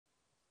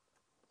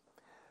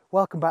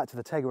Welcome back to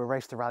the Tegiwa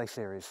Race to Rally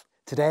series.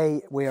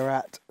 Today we are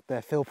at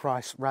the Phil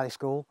Price Rally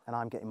School and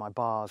I'm getting my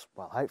bars,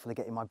 well hopefully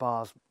getting my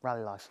bars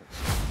rally licence.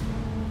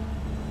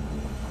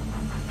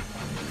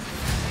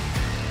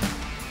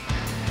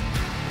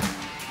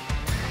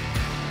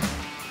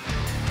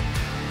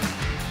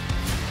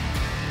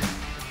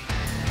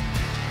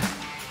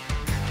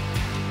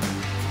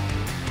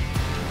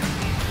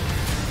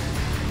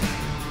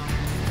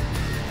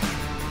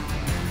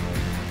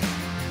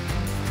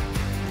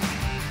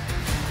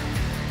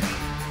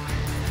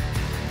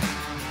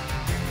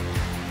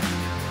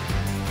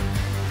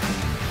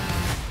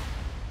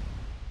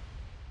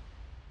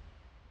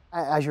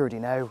 As you already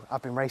know,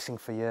 I've been racing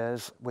for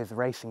years. With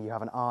racing you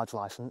have an ARDS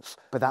licence,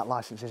 but that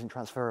licence isn't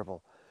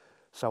transferable.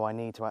 So I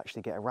need to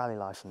actually get a rally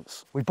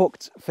licence. We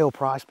booked Phil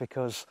Price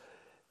because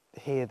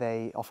here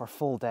they offer a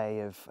full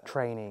day of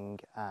training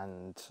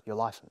and your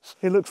licence.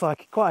 It looks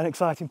like quite an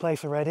exciting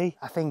place already.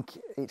 I think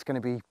it's going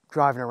to be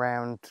driving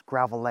around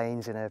gravel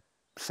lanes in a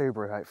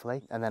Subaru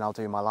hopefully, and then I'll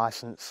do my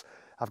licence.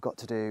 I've got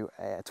to do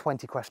a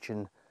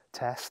 20-question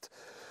test,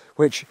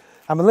 which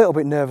I'm a little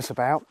bit nervous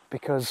about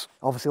because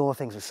obviously all the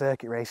things with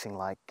circuit racing,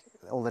 like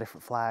all the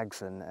different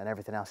flags and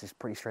everything else, is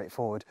pretty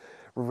straightforward.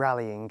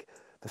 Rallying,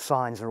 the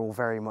signs are all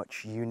very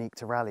much unique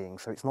to rallying,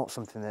 so it's not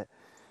something that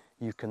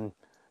you can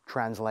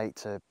translate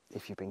to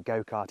if you've been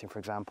go-karting, for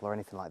example, or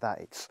anything like that.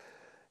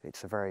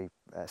 It's a very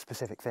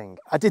specific thing.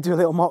 I did do a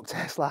little mock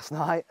test last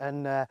night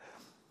and I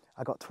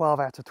got 12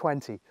 out of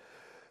 20.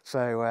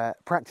 So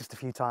practiced a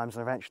few times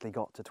and eventually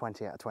got to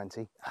 20 out of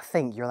 20. I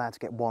think you're allowed to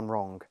get one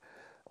wrong,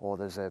 or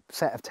there's a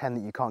set of 10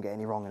 that you can't get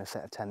any wrong and a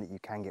set of 10 that you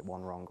can get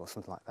one wrong, or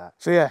something like that.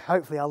 So yeah,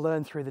 hopefully I'll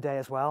learn through the day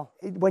as well.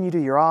 When you do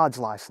your ARDS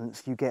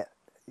licence, you get,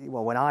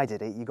 well, when I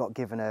did it, you got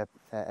given a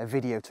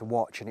video to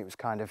watch, and it was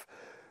kind of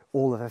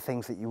all of the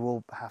things that you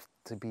will have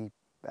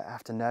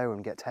to know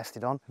and get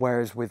tested on.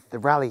 Whereas with the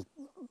rally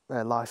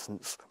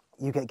licence,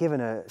 you get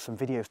given some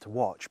videos to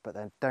watch, but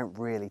they don't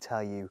really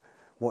tell you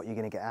what you're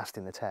going to get asked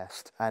in the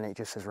test. And it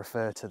just says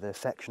refer to the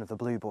section of the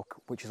blue book,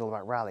 which is all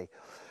about rally.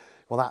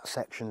 Well, that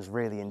section's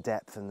really in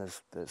depth and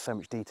there's so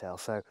much detail.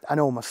 So I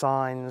know all my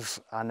signs,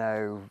 I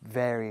know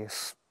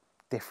various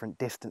different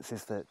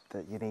distances that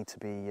you need to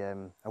be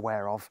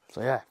aware of.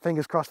 So yeah,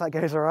 fingers crossed that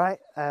goes all right,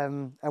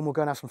 and we'll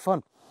go and have some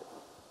fun.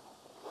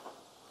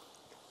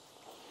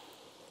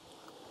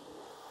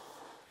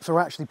 So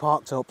we're actually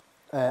parked up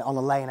on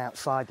a lane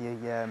outside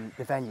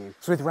the venue.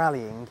 So with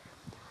rallying,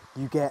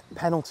 you get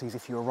penalties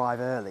if you arrive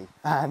early.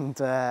 And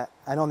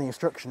on the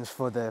instructions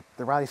for the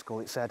rally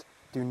school, it said,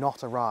 do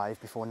not arrive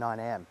before 9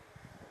 AM.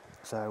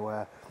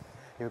 So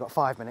we've got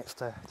 5 minutes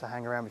to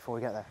hang around before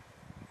we get there.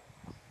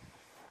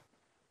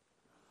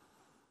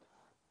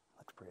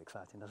 Looks pretty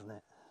exciting, doesn't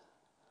it?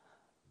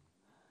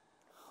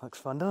 Looks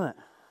fun, doesn't it?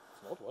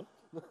 It's an odd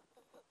one.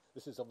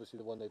 This is obviously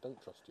the one they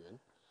don't trust you in.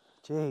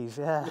 Jeez,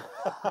 yeah.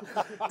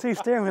 2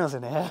 steering wheels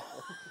in here.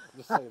 I'm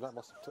just saying, that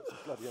must have took some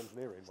bloody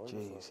engineering.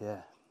 Jeez, so.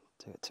 Yeah.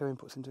 To get 2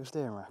 inputs into a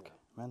steering rack.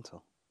 Yeah.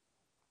 Mental.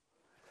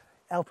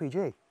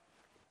 LPG.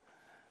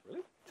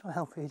 Really? It's not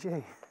LPG.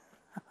 You're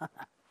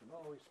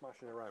not always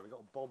smashing around. We've got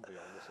a bomb behind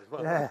this as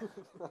well. Yeah.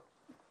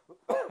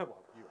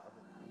 Well, you have.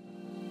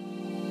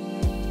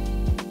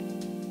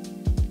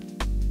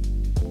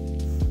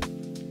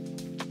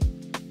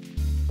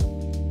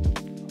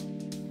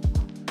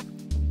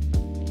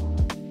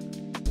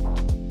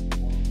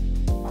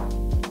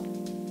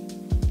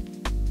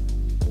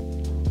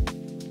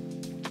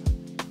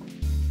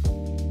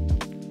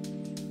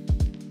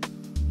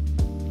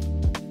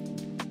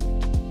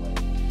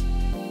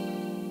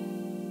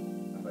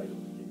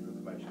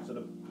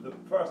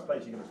 First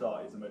place you're going to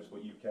start is the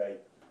Motorsport UK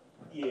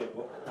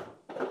yearbook.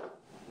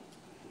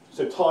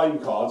 So time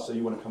cards, so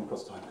you want to come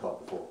across a time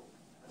card before.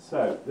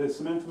 So there's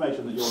some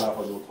information that you'll have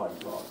on your time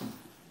card.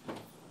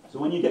 So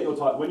when you go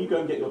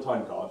and get your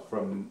time card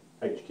from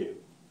HQ,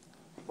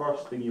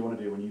 first thing you want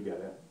to do when you get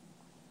it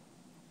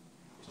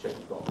is check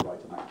you've got the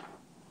right amount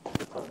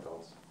of time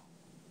cards.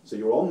 So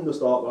you're on the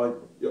start line,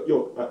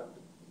 you're at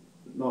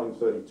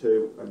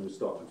 9:32 and you're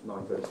starting at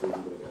 9:33 you're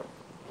going to go.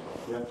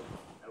 Yeah?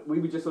 We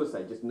would just sort of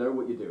say, just know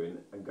what you're doing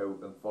and go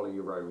and follow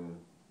your own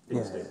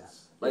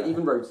instincts. Yeah. Like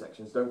even road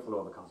sections, don't follow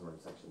other cars on road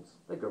sections.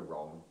 They go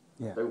wrong.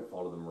 Yeah. Don't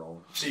follow them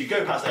wrong. So you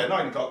go past there at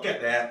 9 o'clock, get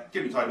there,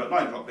 give me time card,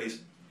 9 o'clock please.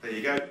 There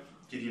you go.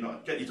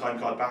 Get your time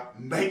card back.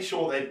 Make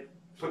sure they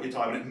put your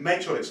time in it.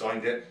 Make sure they've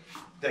signed it.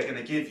 They're going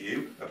to give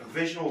you a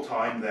provisional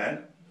time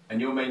then. And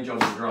your main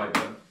job as a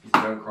driver is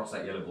to don't cross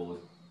that yellow board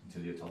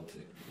until you're told to.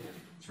 Yeah.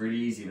 It's really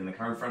easy. Then the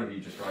car in front of you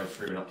just drives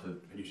through and up to,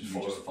 and you just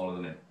follow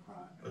them in.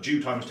 Right. A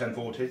due time was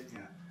 10:40. Yeah.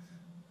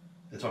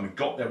 The time we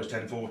got there was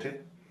 10:40.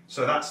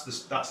 So that's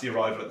the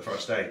arrival at the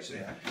first stage. So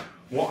yeah.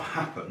 What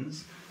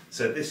happens?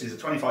 So this is a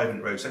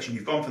 25-minute road section.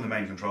 You've gone from the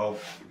main control.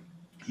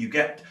 You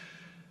get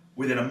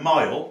within a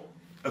mile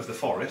of the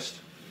forest,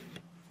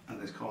 and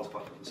there's cars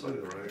parked up the side of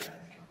the road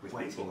with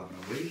people having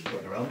a wee,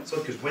 putting their helmets on.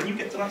 Because when you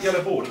get to that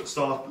yellow board at the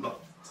start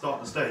of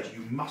the stage,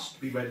 you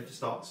must be ready to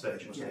start the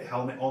stage. You must have your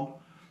helmet on.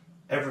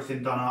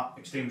 everything done up,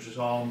 extinguishers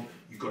on,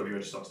 you've got to be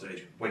ready to start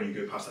stage when you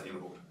go past that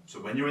yellow board.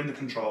 So when you're in the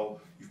control,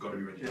 you've got to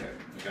be ready to go,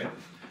 okay?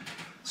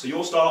 So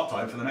your start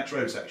time for the next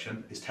road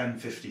section is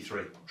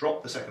 10:53.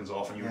 Drop the seconds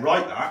off and you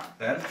write that,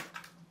 then,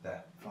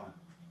 there, fine.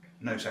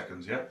 No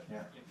seconds, yeah?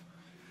 Yeah.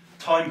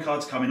 Time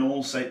cards come in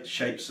all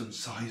shapes and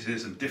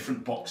sizes and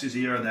different boxes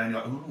here and there, and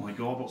you're like, oh my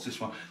God, what's this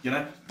one? You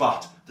know,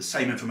 but the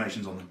same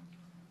information's on them.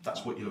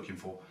 That's what you're looking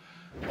for.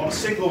 On a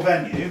single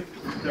venue,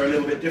 they're a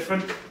little bit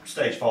different.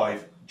 Stage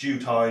 5, due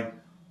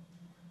time,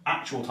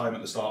 actual time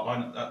at the start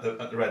line, at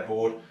the red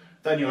board.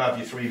 Then you'll have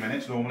your 3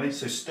 minutes normally.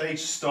 So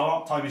stage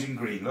start time is in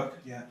green, look.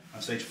 Yeah.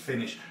 And stage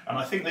finish. And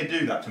I think they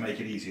do that to make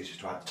it easier just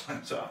to add the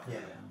times up. Yeah.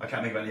 I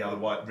can't think of any other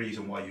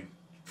reason why you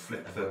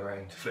flip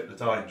the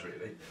times,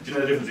 really. Do you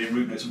know the difference between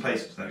route notes and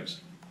pace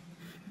notes?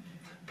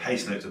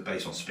 Pace notes are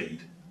based on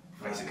speed,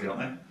 basically,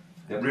 aren't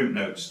they? Yep. Route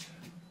notes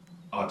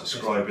are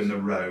describing the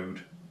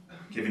road,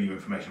 giving you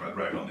information about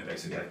the road, aren't they,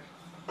 basically?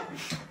 Yeah.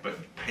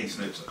 But pace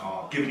notes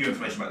are giving you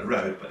information about the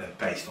road, but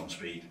they're based on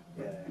speed.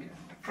 Yeah, okay.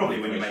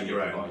 Probably when you make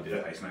your own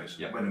pace notes.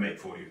 Yeah. When they make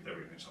for you, they're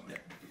route notes, aren't they?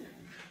 Yeah.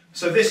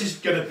 So this is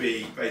going to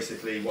be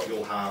basically what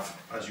you'll have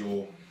as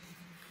your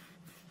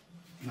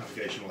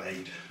navigational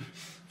aid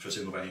for a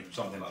single venue,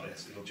 something like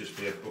this. It'll just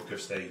be a book of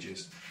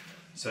stages.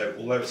 So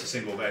although it's a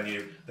single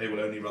venue, they will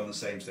only run the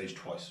same stage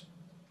twice.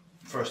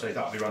 First stage,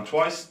 that'll be run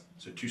twice,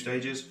 so 2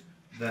 stages.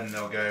 Then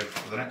they'll go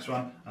for the next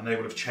one, and they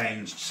will have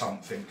changed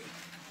something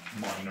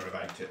minor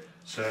about it.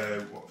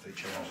 So what have they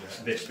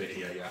changed? This bit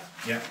here,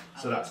 yeah.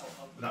 So that's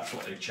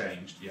what they've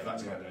changed. Yeah,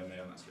 that's going down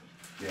there, and that's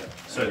good. Yeah.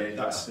 So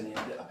that's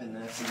up in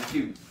there. So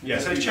yeah.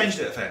 So they've changed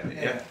it a fair bit.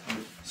 Yeah.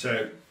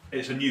 So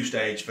it's a new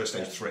stage for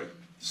stage 3.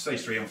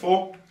 Stage 3 and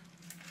 4.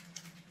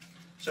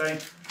 Same,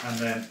 and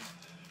then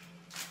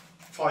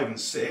 5 and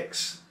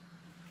 6,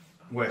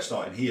 we're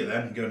starting here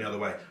then, and going the other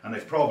way. And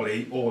they've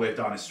probably, all they've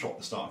done is swap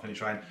the start and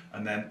finish line,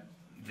 and then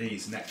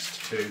these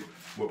next 2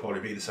 will probably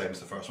be the same as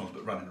the first ones,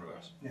 but run in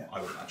reverse, I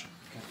would imagine.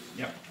 Okay.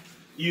 Yeah.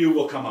 You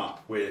will come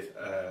up with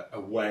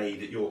a way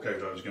that your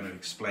co-driver is going to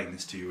explain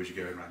this to you as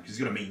you're going around, because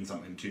it's going to mean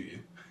something to you.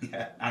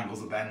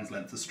 Angles of bends,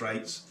 length of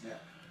straights,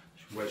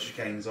 where the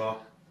chicanes are.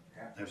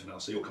 Everything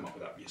else, so you'll come up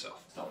with that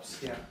yourself. Stops.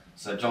 Yeah.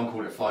 So John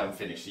called it fly and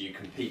finish, so you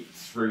compete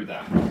through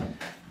that.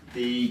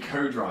 The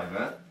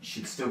co-driver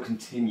should still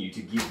continue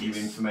to give you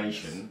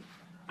information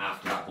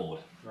after that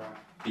board. Right.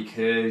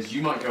 Because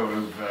you might go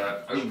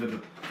over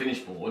the finish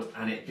board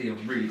and it be a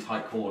really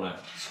tight corner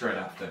straight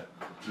after.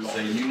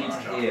 So you need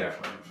to hear.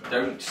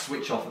 Don't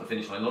switch off at the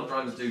finish line. A lot of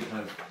drivers do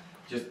kind of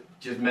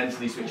just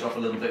mentally switch off a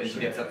little bit as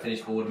you get to that finish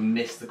board and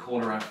miss the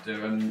corner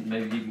after, and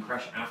maybe even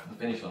crash after the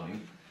finish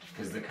line.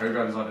 Because the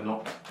co-driver's either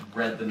not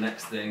read the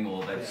next thing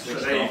or they've switched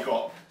off. So there you've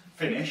got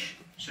finish,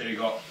 so you've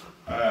got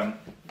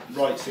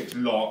right 6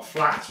 long,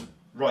 flat,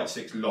 right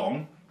 6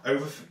 long,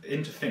 over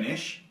into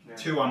finish,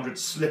 200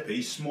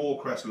 slippy, small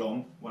crest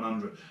long,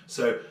 100.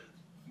 So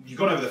you've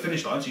gone over the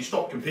finish line, so you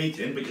stop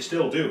competing, but you're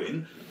still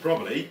doing,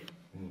 probably,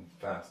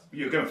 fast.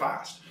 You're going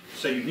fast.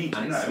 So you need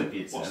to know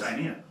slippy, what's down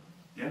here.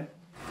 Yeah.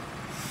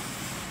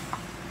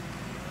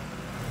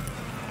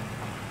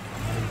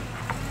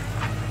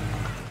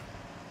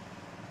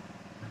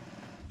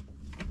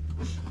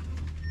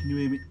 Can you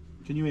hear me?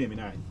 Can you hear me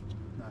now?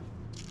 No.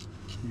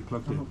 You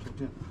plugged in? I'm not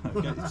plugged in.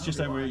 Okay, it's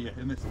just over here.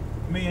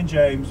 Me and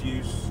James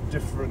use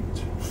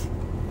different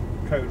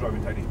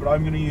co-driving techniques, but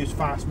I'm going to use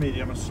fast,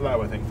 medium and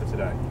slow, I think, for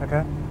today.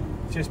 Okay.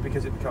 Just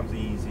because it becomes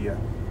easier.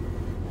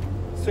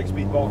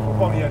 6-speed box, we'll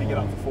probably only get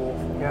up to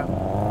 4. Yeah.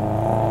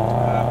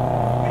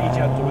 Be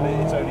gentle with it,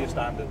 it's only a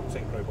standard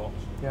synchro box.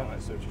 Yeah. Right,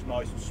 so it's just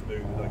nice and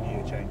smooth with our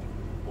gear change.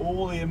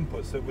 All the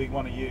inputs that we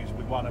want to use,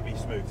 we want to be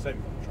smooth.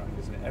 Same with the track,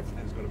 isn't it?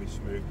 Everything's got to be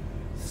smooth.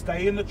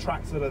 Stay in the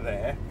tracks that are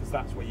there, because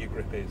that's where your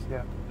grip is.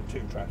 Yeah. The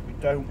 2 tracks. We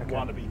don't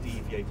want to be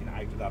deviating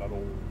out of that at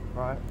all.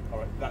 Right.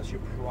 Alright, that's your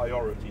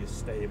priority, is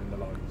staying in the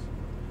lines.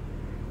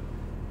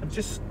 And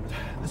just,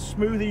 the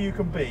smoother you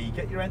can be,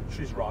 get your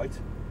entries right,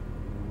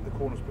 the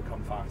corners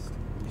become fast.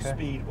 Your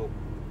speed will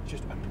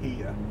just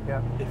appear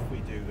if we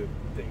do the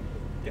thing,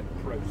 get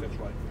the process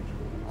right.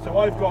 So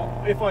I've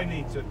got, if I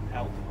need to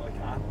help, I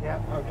can.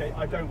 Yeah. Okay,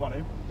 I don't want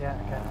to. Yeah,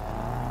 okay.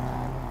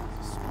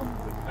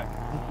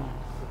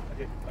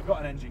 I've got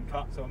an engine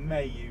cut, so I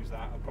may use that.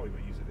 I probably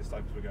won't use it this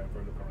time because we're going for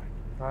a look around.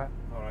 Right.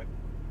 All right.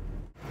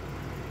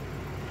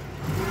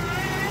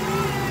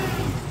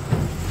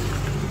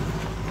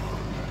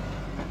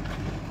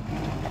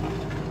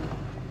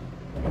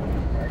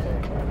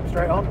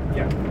 Straight on?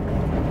 Yeah.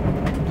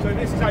 So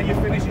this is how you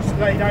finish. You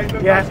laid out,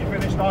 look, that's your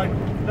finish line.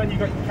 Then you've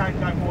got your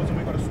countdown boards, and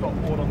we've got a stop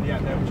board on the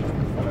end there, which is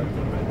follow a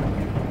little bit.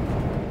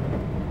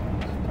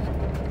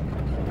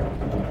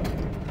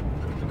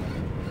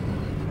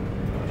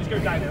 Go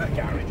down in that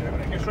garage,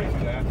 go straight through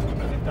there, and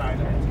then down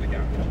into the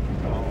garage.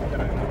 Get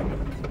out.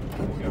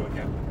 We'll go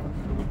again.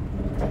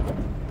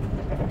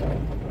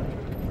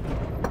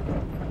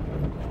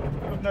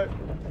 No.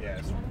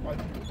 Yes.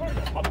 I've got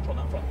a punch on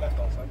that front left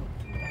also.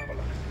 Have a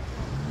look.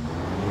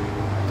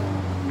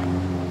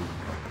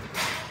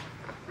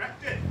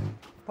 Wrecked it.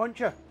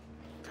 Puncher.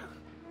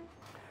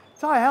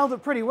 Tyre held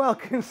up pretty well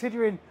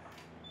considering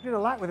you did a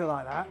lap with it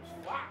like that.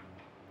 Do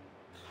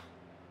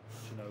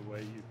you know where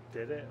you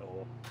did it,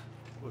 or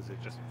was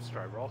it just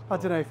straight rock? I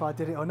don't know if I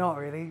did it or not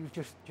really, it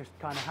just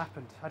kind of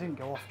happened. I didn't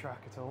go off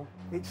track at all.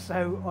 It's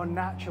so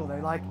unnatural though,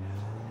 like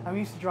I'm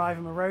used to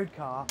driving a road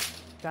car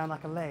down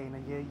like a lane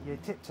and you're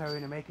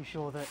tiptoeing and making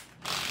sure that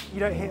you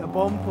don't hit a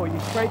bump or you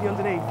scrape the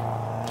underneath.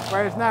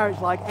 Whereas now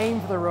it's like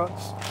aim for the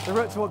ruts. The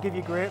ruts are what give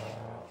you grip.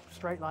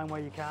 Straight line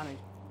where you can,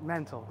 it's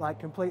mental. Like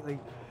completely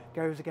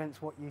goes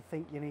against what you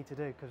think you need to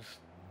do because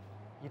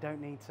you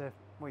don't need to,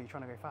 well, you're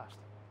trying to go fast.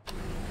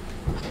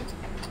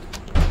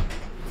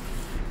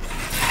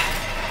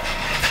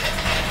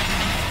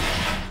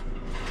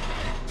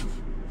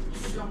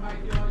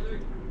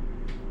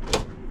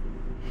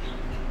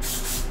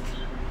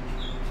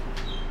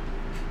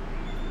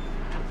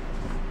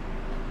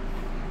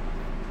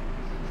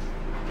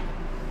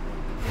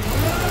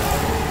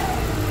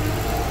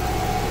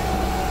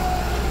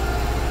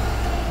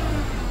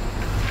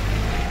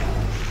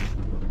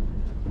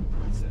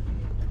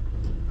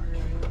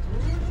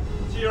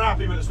 You're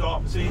happy with the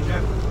start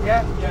procedure?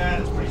 Yeah. Yeah,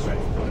 that's pretty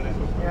straightforward,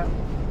 isn't it? Yeah.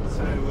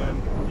 So,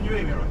 can you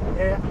hear me all right?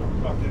 Yeah.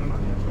 Locked in or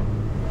not yet?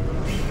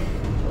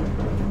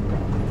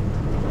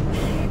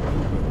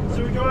 So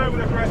we go over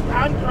the crest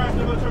and crash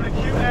level to an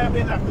acute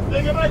hairpin left. The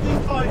thing about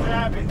these types of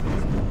hairpins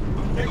is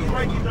get your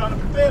braking down a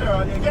bit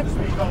earlier, get the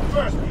speed off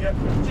first here,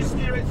 just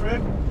steer it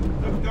through.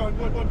 Look, go,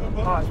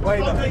 one. Oh, it's way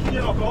Stop better. taking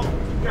your lock off.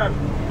 Go.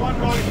 One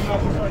right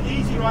knuckle, sorry,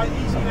 easy right,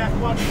 easy left,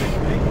 160.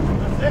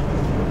 That's it.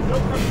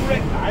 Look for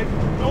grip now.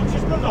 Not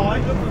just the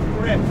line, look for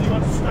grip. So you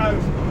want to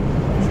stone. You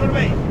see what I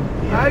mean?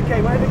 Yeah. Okay,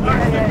 where the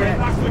That's the grip,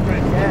 that's the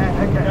grip.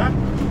 Yeah, okay. Yeah?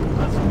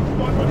 That's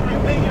one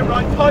grip. Medium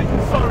right, tighten,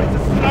 sorry, to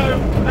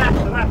slow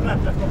left, left,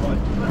 not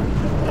right.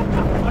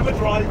 I'm a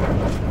driver.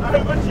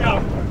 Over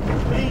jump.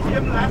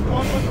 Medium left,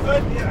 one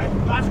good, you know,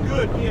 that's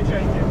good, gear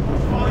changing.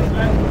 Fine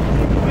left.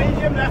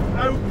 Medium left,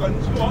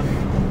 opens, go on,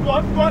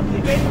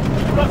 keep in,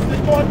 thrust it,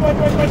 go on.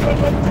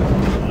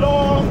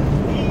 Long,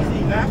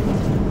 easy left.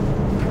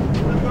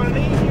 We've got an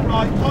easy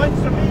right, tight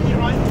some easy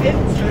right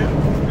into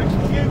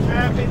acute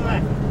hairpin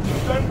left.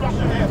 Don't rush a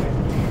hairpin.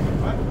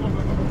 Right, go on,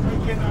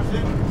 take in, that's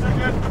it.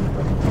 Second,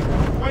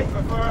 wait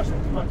for first,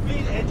 but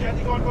feed it in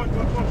gently, go on,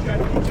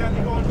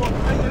 gently, go on,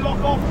 take the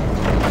lock off.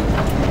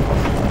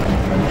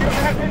 Acute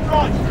hairpin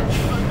right.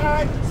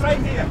 Okay,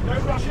 same here,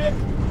 don't rush it.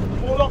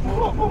 More lock.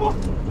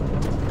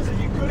 So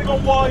you could have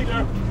gone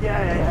wider.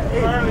 Yeah.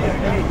 Earlier,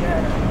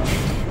 Yeah.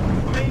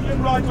 Medium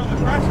right on the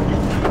crest,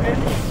 keep in.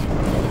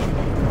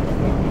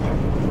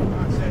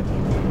 That's it.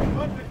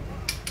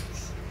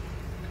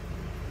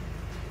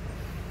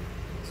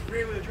 It's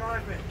rear-wheel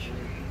drive, Mitch.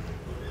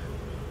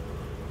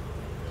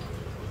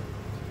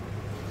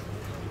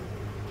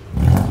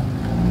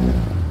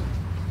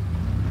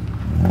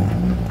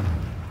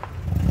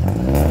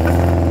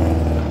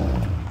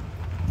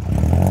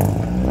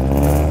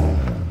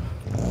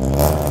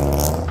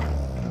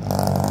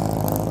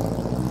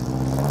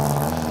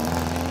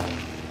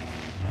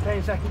 Stay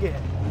in second gear.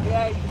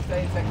 Yeah, you can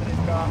stay in second in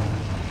this car.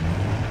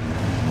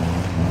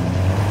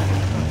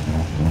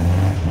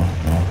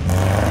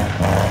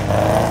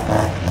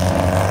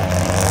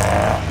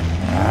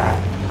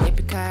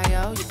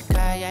 Yippee-ki-yo,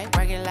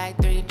 working like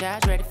 3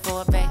 jobs, ready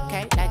for a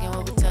vacate. Like it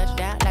when we touch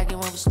down, like it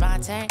when we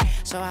spontaneous.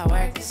 So I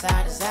work as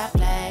hard as I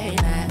play.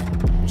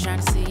 I'm trying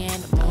to see you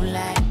in the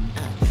moonlight,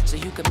 so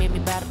you can meet me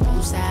by the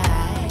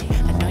poolside.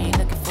 I know you're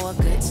looking for a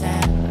good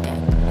time. Yeah.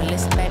 But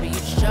listen, baby, you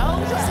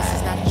chose. This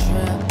is not a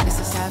drill. This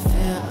is how I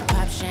feel.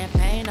 Pop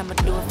champagne, I'ma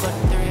do it for the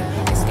thrill.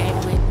 Escape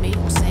with me,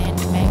 I'm saying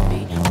it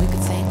maybe. We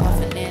could take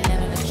off and then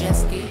land on a jet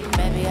ski.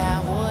 Baby, I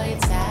hold it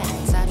tight.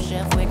 Top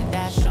shelf, we could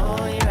die, show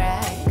you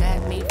right.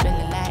 Got me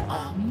feeling like,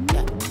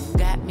 yeah.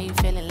 Got me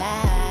feeling like.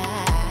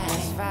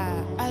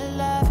 I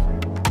love it.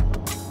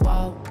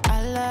 Whoa,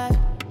 I love it.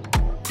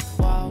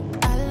 Whoa,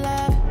 I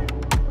love it.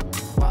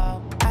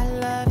 Whoa, I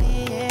love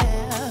it,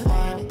 yeah.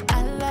 Whoa,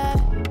 I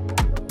love it.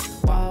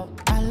 Whoa,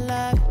 I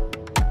love it.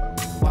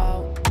 Whoa,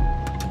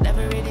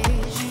 whatever it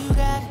is you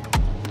got,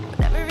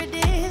 whatever it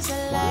is I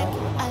like,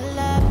 I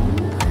love it.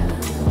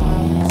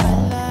 Whoa, I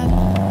love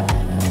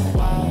it.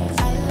 Whoa,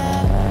 I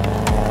love it.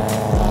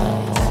 Whoa,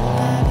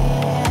 I love it,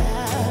 yeah.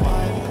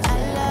 Whoa, I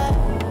love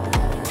it.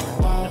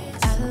 Whoa,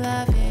 I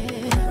love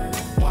it.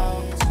 Whoa,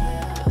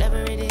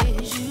 whatever it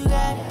is you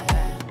got,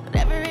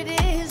 whatever it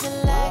is I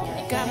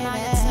like, got my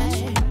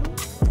attention.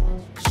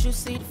 'Cause you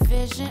see the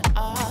vision,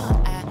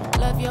 oh, I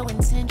love your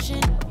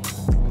intention.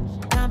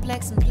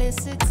 Complex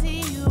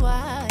simplicity, you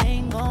I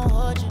ain't gon'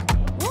 hold you.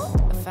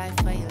 I fight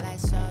for you like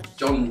soldiers.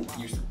 John,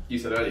 you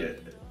said earlier,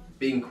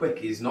 being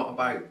quick is not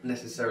about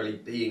necessarily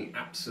being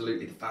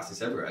absolutely the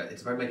fastest everywhere.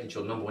 It's about making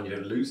sure, number one, you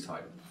don't lose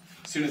time.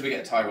 As soon as we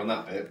get a tyre on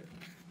that bit,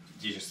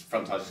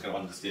 front tyre's just going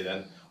to understeer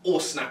then.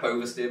 Or snap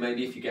oversteer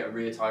maybe if you get a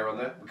rear tyre on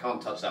there. We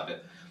can't touch that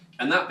bit.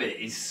 And that bit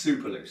is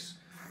super loose.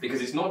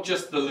 Because it's not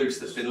just the loose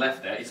that's been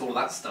left there, it's all of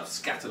that stuff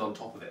scattered on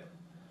top of it.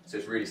 So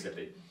it's really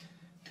slippy.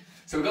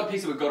 So we've got a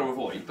piece that we've got to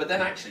avoid, but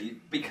then actually,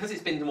 because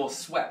it's been more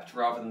swept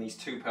rather than these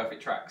two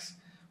perfect tracks,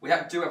 we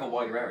do have a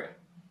wider area.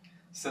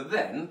 So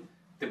then,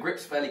 the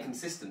grip's fairly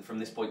consistent from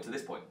this point to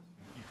this point.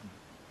 You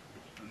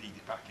can lead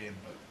it back in,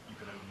 but you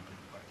can only bring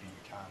it back in,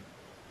 you can.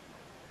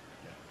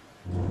 Yeah.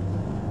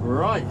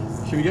 Right,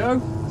 should we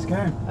go? Let's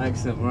go.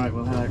 Excellent, right,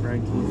 we'll head out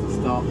round towards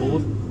the start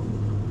board.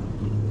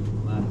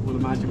 We'll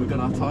imagine we've got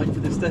our time for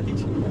this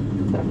stage.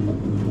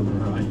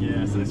 Right,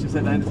 yeah, so let's just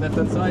head down this left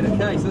hand side.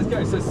 Okay, so let's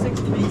go. So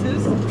 60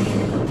 metres,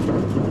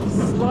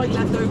 slight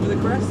left over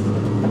the crest.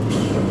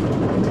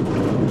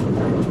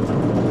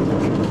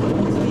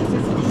 40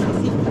 metres,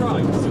 easy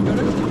right. So we're going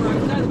over the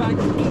road, down the bank,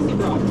 easy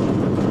right.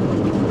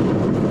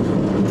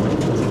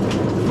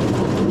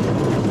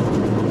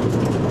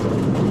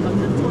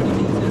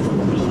 120 metres,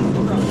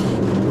 easy right.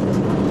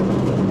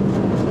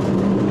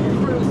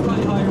 Through a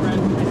slightly higher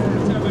end,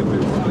 turbo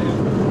boost higher.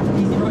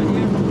 Easy right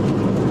here.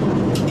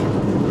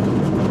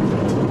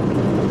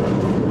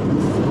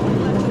 Slight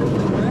left over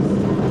the crest.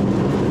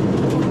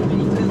 40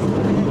 metres,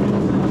 ahead of the front.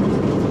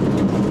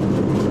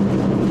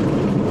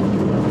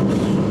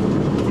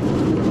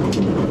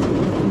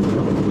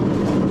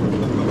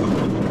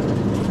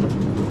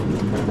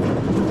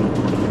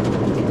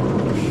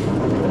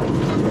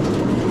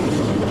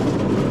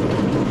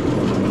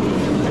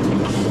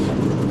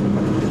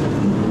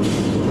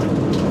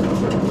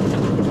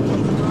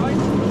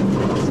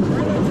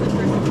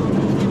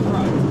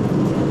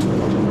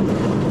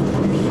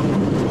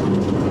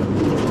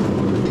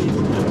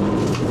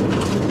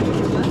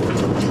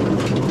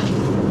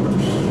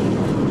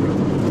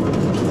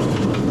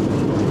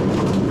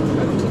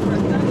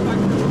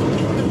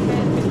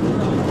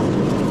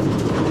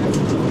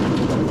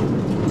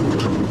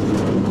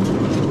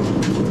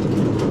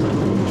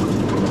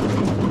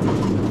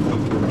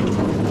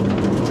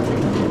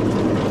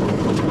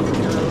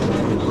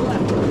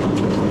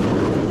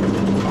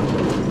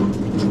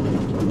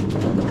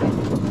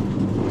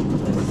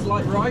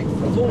 Slight right,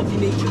 40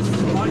 metres,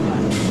 slight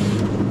left.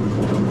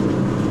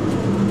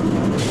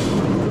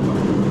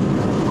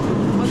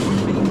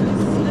 100 metres,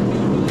 slippy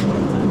left.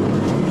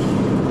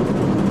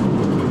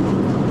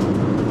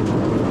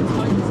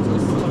 Tightens to a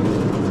slow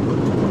left.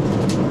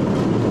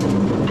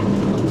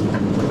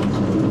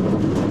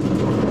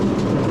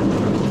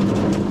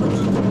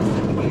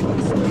 120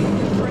 metres, straight,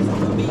 press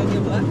to a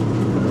medium left.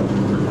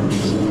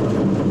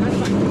 Down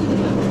back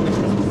medium left,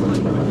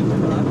 slight right over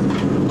the left.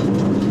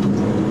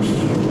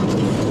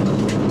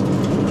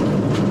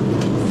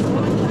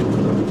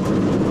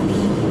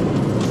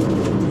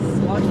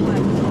 Slight left,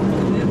 easy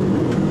right again.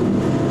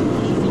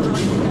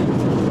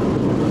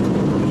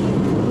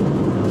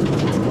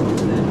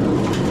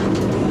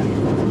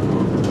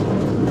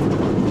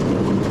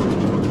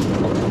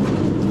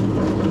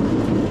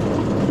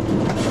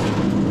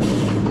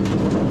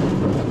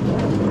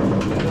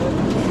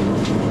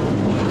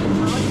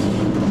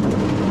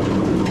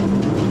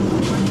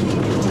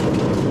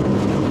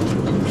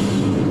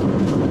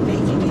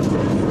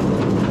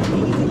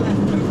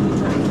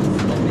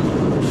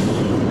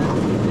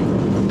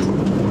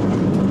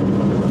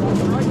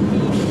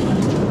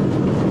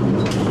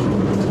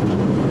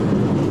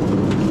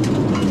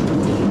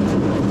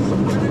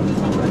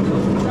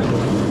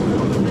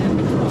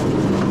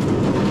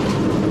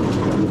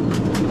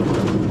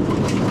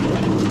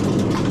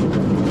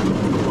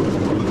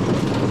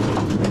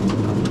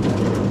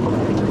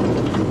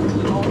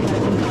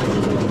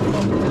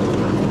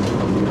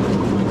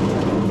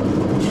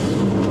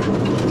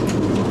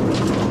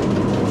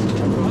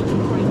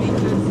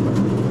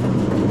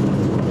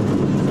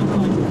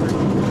 to the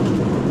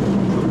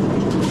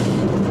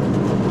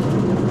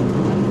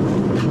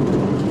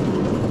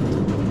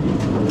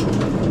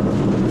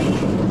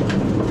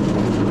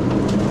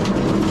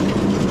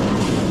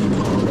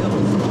left.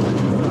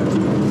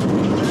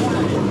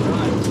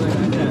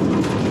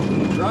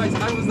 Right,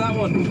 how was that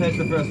one compared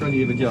to the first run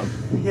you ever jumped?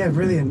 Yeah,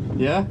 brilliant.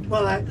 Yeah?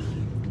 Well, I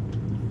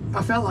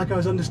felt like I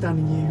was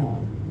understanding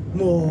you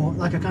more,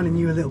 like I kind of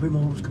knew a little bit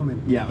more what was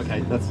coming. Yeah,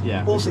 okay, that's,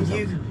 yeah. Also,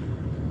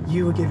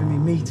 you were giving me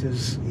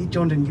meters.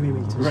 John didn't give me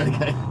meters. Right,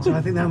 okay. So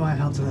I think that might have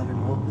helped a little bit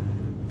more.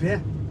 But yeah,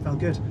 felt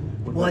good.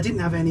 Well, I didn't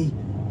have any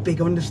big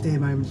understeer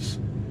moments.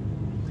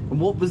 And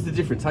what was the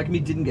difference? How come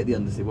you didn't get the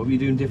understeer? What were you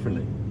doing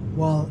differently?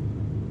 Well,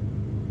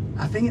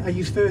 I think I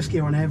used first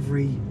gear on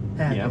every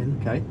hairpin,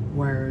 okay.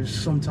 whereas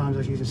sometimes I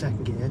was using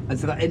second gear. And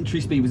so that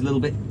entry speed was a little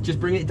bit, just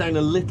bring it down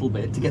a little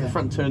bit to get the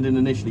front turned in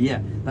initially.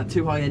 Yeah, that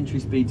too high entry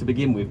speed to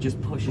begin with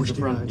just pushes the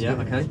front. Yeah,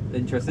 okay,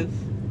 interesting.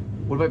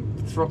 What about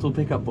throttle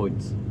pickup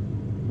points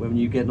when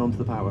you're getting onto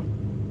the power?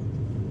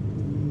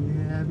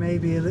 Yeah,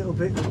 maybe a little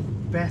bit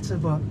better,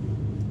 but...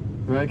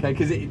 Right, okay,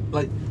 because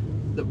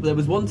there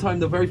was one time,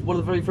 one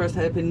of the very first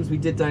hairpins we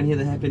did down here,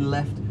 the hairpin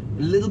left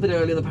a little bit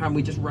early on the power and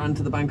we just ran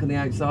to the bank on the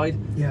outside.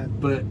 Yeah.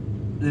 But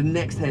the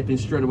next hairpin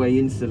straight away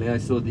instantly I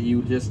saw that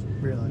you just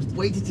realised,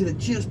 waited till it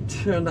just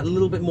turned that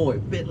little bit more, a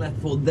bit left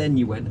before then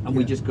you went, and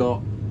we just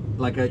got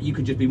Like you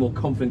could just be more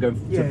confident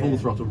going to full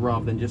throttle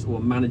rather than just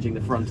managing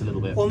the front a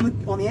little bit.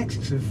 On the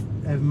exits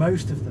of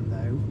most of them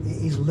though, it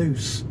is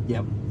loose.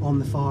 Yep. On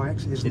the far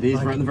exits. It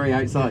is right on the very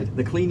outside. Yeah.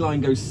 The clean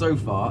line goes so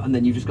far, and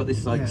then you've just got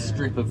this like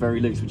strip of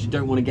very loose, which you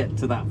don't want to get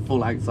to that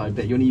full outside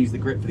bit. You want to use the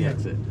grip for the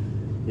exit.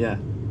 Yeah.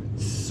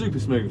 Super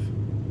smooth.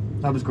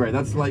 That was great.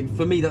 That's like,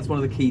 for me, that's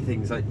one of the key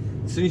things. Like,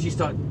 as soon as you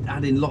start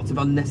adding lots of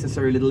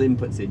unnecessary little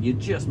inputs in, you're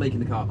just making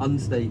the car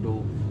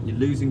unstable. You're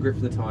losing grip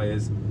from the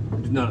tyres.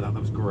 None of that. That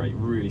was great.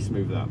 Really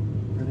smooth that.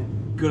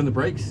 Brilliant. Good on the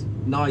brakes.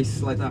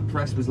 Nice. Like that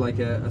press was like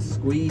a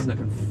squeeze, and I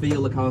can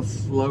feel the car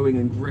slowing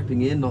and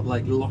gripping in, not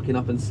like locking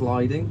up and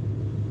sliding.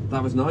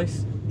 That was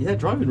nice. Yeah,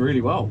 driving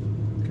really well.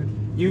 Good.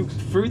 You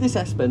through this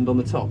S-bend on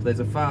the top. There's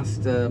a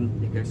fast.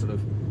 It goes sort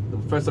of.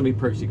 The first time we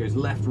approached it goes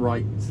left,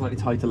 right, slightly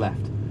tighter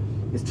left.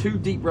 There's 2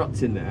 deep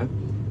ruts in there,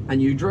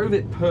 and you drove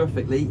it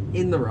perfectly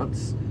in the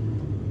ruts.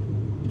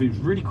 But it was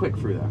really quick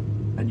through there,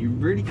 and you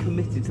really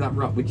committed to that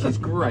rut, which is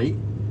great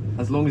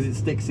as long as it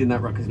sticks in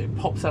that rut, because it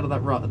pops out of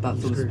that rut at that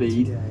sort of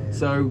speed. Yeah.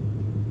 So,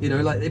 you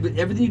know, like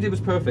everything you did was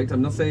perfect.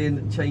 I'm not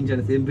saying change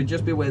anything, but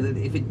just be aware that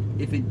if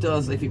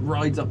it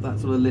rides up that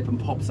sort of lip and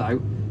pops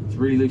out, it's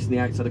really loose in the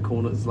outside of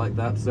corners like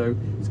that. So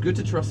it's good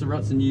to trust the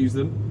ruts and use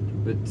them.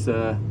 But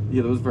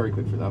yeah, that was very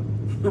quick for that.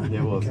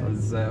 Yeah, it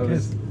was. Okay. I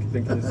was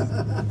thinking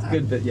it's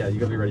good, but yeah, you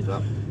got to be ready for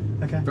that.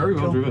 Okay. Very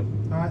well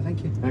driven. All right,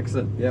 thank you.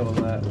 Excellent. Yeah, well,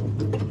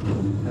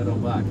 head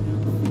on back.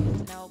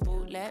 No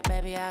bootleg,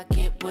 baby, I'll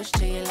get pushed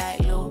to you like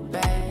Luke,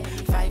 babe.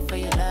 Fight for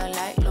your love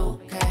like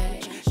Luke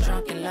Cage.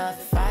 Drunk in love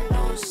if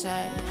I lose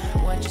it.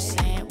 What you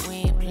saying? We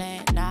ain't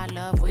playing, not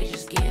love, we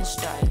just getting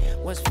started.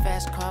 Was a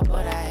fast car,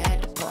 but I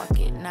had to park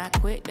it. Not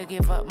quick to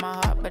give up my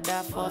heart, but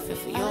I forfeit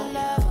for your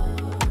love.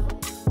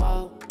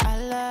 Whoa, I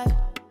love.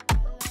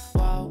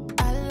 Whoa,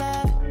 I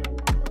love.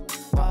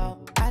 Whoa,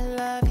 I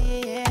love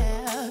you,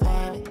 yeah,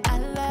 baby. I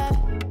love.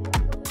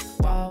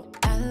 Whoa,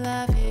 I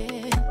love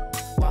it.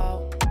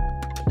 Whoa,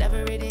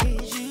 whatever it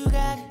is you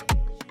got,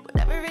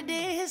 whatever it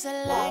is,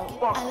 I like it.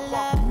 I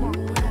love.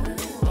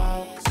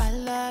 Whoa, I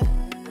love.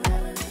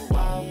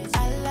 Whoa, I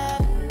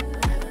love.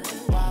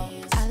 Whoa,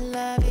 I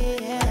love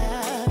it,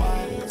 yeah.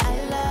 I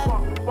love.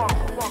 Whoa,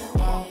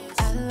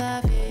 I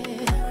love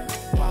it.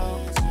 Whoa,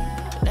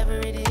 whatever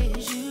it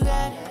is you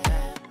got,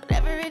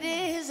 whatever it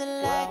is, I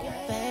like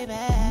it, baby.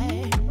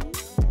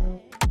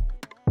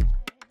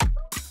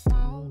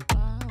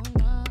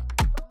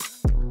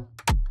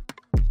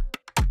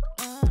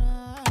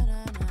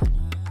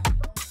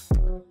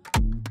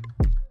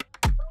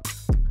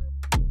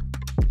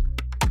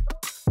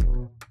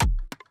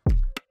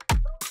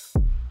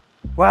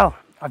 Well,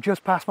 I've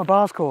just passed my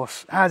bars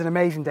course. I had an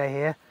amazing day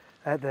here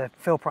at the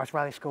Phil Price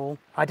Rally School.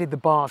 I did the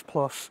bars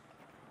plus,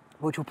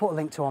 which we'll put a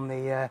link to on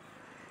the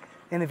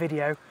in the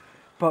video.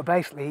 But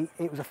basically,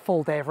 it was a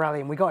full day of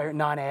rallying. We got here at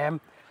 9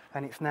 AM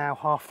and it's now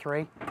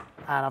 3:30,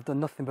 and I've done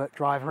nothing but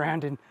drive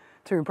around in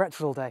touring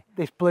Imprezas all day.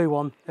 This blue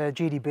one,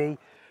 GDB,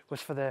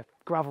 was for the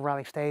gravel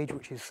rally stage,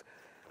 which is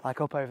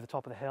like up over the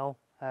top of the hill.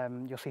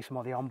 You'll see some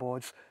of the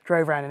onboards.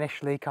 Drove around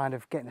initially, kind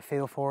of getting a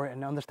feel for it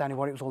and understanding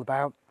what it was all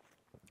about.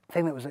 The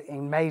thing that was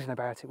amazing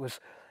about it was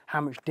how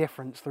much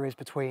difference there is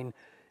between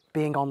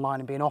being online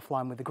and being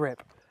offline with the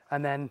grip.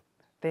 And then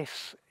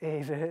this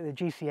is the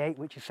GC8,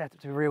 which is set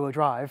up to be rear-wheel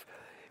drive,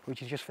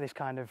 which is just for this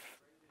kind of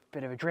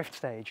bit of a drift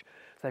stage.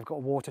 So they've got a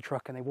water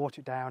truck and they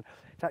water it down.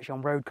 It's actually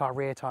on road car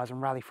rear tyres and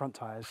rally front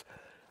tyres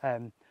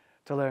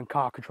to learn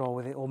car control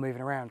with it all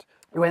moving around.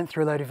 We went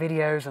through a load of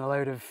videos and a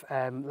load of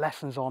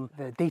lessons on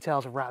the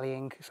details of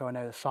rallying, so I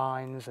know the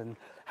signs and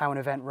how an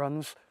event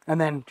runs,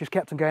 and then just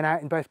kept on going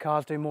out in both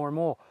cars doing more and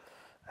more.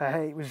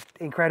 It was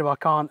incredible. I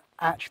can't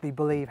actually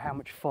believe how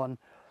much fun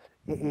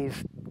it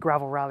is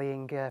gravel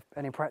rallying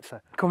an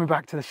Impreza. Coming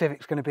back to the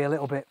Civic's going to be a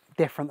little bit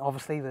different,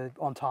 obviously,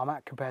 on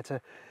tarmac compared to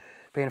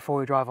being a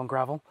four-wheel drive on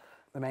gravel.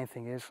 The main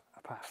thing is I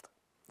passed.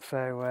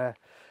 So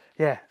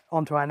yeah,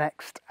 on to our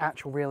next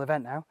actual real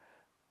event now,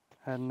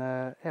 and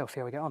yeah, we'll see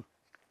how we get on.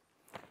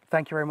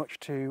 Thank you very much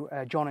to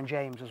John and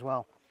James as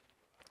well.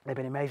 They've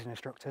been amazing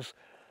instructors,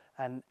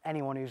 and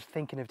anyone who's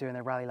thinking of doing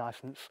their rally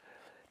licence,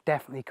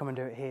 definitely come and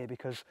do it here,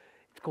 because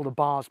it's called a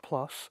Bars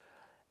Plus,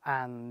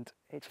 and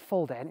it's a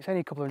full day, and it's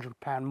only a couple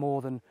 £100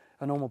 more than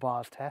a normal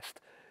Bars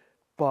test,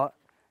 but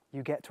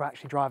you get to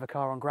actually drive a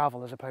car on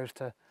gravel as opposed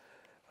to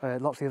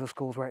lots of the other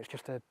schools where it's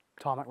just a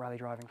tarmac rally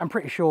driving. I'm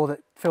pretty sure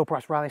that Phil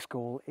Price Rally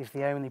School is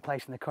the only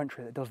place in the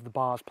country that does the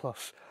Bars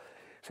Plus,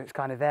 so it's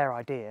kind of their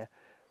idea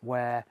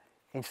where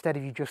instead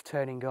of you just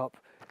turning up,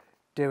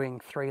 doing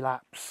 3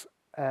 laps,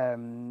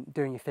 doing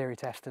your theory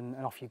test and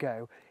off you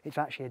go, it's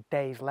actually a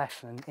day's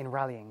lesson in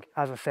rallying.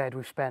 As I said,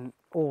 we've spent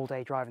all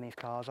day driving these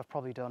cars. I've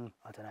probably done,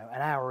 I don't know,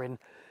 an hour in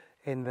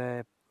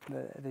the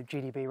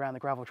GDB around the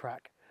gravel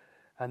track,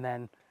 and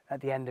then at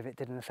the end of it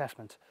did an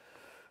assessment.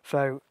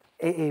 So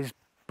it is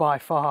by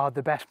far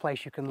the best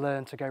place you can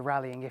learn to go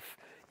rallying if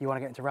you want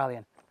to get into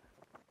rallying.